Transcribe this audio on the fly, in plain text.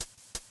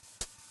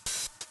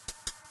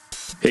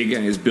Hey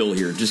guys, Bill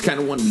here. Just kind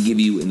of wanted to give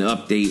you an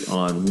update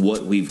on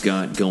what we've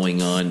got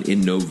going on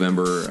in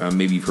November.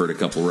 Maybe you've heard a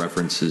couple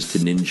references to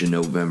Ninja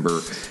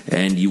November,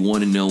 and you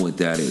want to know what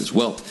that is.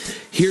 Well,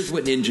 here's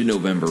what Ninja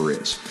November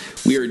is.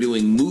 We are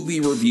doing movie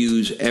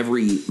reviews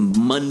every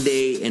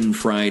Monday and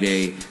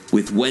Friday,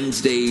 with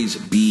Wednesdays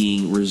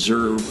being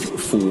reserved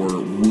for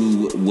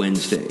Woo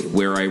Wednesday,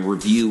 where I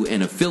review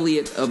an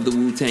affiliate of the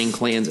Wu-Tang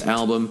Clan's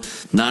album,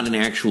 not an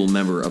actual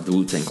member of the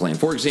Wu-Tang Clan.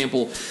 For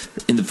example,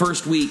 in the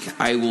first week,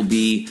 I will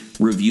be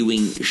reviewing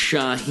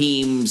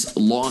Shaheem's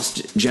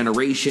Lost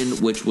Generation,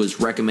 which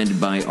was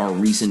recommended by our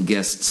recent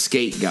guest,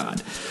 Skate God.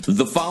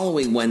 The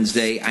following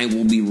Wednesday, I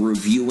will be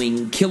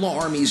reviewing Killa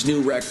Army's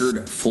new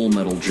record, Full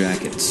Metal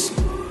Jackets.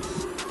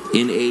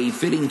 In a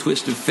fitting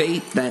twist of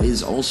fate, that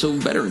is also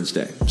Veterans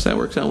Day, so that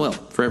works out well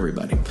for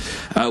everybody.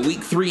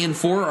 Week 3 and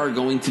 4 are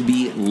going to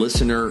be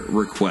listener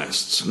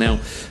requests.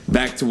 Now,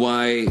 back to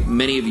why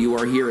many of you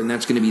are here, and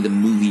that's going to be the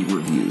movie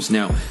reviews.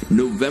 Now,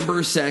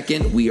 November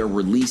 2nd, we are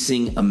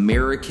releasing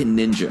American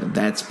Ninja.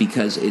 That's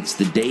because it's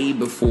the day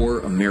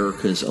before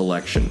America's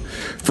election.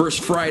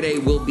 First Friday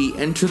will be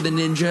Enter the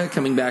Ninja,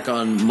 coming back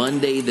on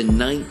Monday the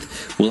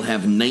 9th. We'll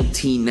have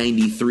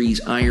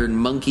 1993's Iron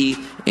Monkey,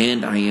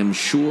 and I am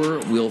sure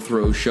we'll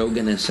throw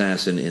Shogun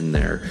Assassin in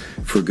there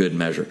for good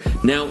measure.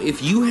 Now,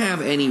 if you have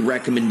any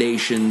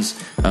recommendations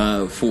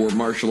for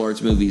martial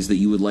arts movies that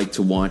you would like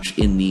to watch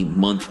in the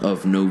month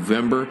of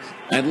November,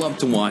 I'd love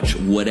to watch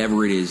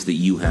whatever it is that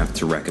you have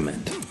to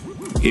recommend.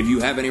 If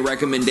you have any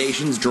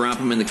recommendations, drop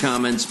them in the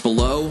comments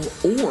below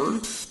or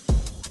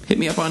hit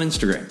me up on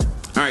Instagram.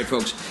 All right,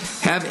 folks,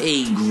 have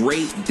a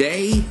great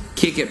day.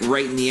 Kick it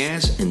right in the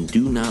ass, and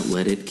do not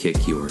let it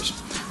kick yours.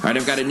 All right,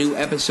 I've got a new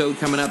episode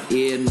coming up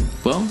in,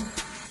 well,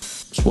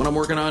 it's what I'm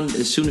working on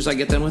as soon as I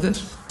get done with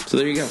this. So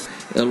there you go.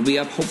 It'll be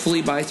up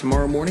hopefully by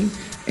tomorrow morning,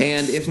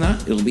 and if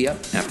not, it'll be up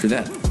after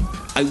that.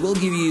 I will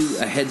give you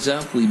a heads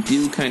up. We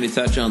do kind of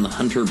touch on the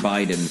Hunter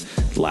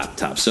Biden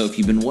laptop. So if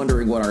you've been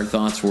wondering what our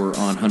thoughts were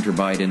on Hunter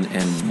Biden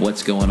and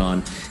what's going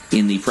on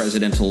in the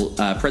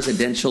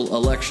presidential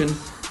election,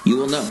 you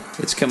will know.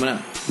 It's coming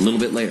up a little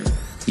bit later.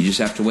 You just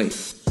have to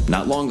wait.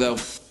 Not long, though.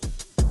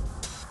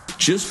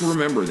 Just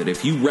remember that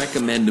if you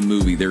recommend a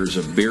movie, there's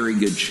a very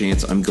good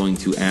chance I'm going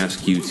to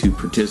ask you to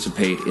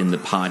participate in the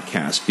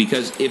podcast.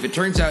 Because if it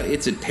turns out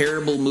it's a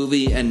terrible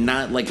movie, and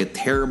not like a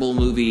terrible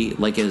movie,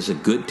 like as a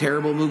good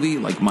terrible movie,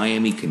 like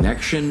Miami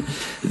Connection,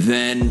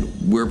 then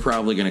we're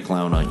probably going to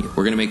clown on you.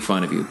 We're going to make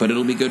fun of you. But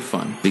it'll be good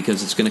fun,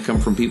 because it's going to come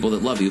from people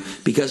that love you.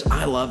 Because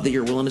I love that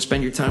you're willing to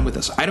spend your time with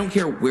us. I don't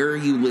care where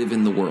you live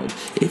in the world.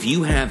 If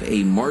you have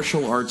a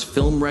martial arts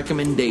film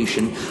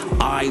recommendation,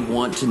 I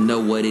want to know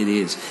what it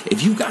is.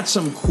 If you've got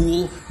some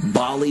cool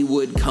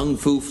Bollywood kung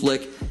fu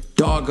flick,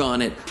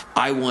 doggone it,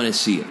 I want to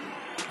see it.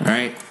 All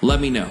right, let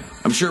me know.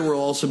 I'm sure we'll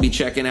also be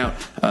checking out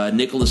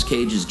Nicolas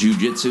Cage's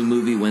Jiu-Jitsu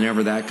movie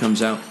whenever that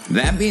comes out.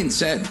 That being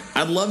said,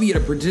 I'd love you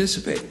to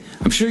participate.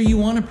 I'm sure you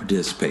want to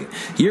participate.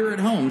 You're at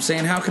home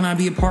saying, how can I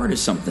be a part of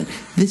something?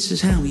 This is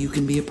how you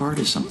can be a part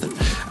of something.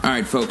 All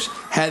right, folks,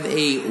 have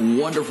a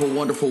wonderful,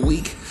 wonderful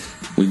week.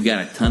 We've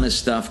got a ton of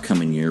stuff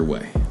coming your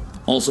way.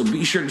 Also,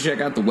 be sure to check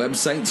out the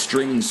website,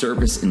 streaming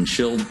service,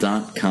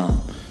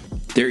 andchill.com.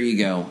 There you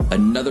go.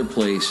 Another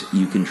place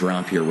you can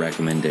drop your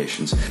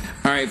recommendations.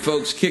 All right,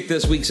 folks, kick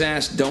this week's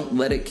ass. Don't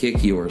let it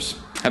kick yours.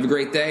 Have a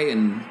great day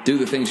and do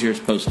the things you're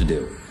supposed to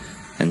do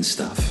and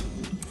stuff.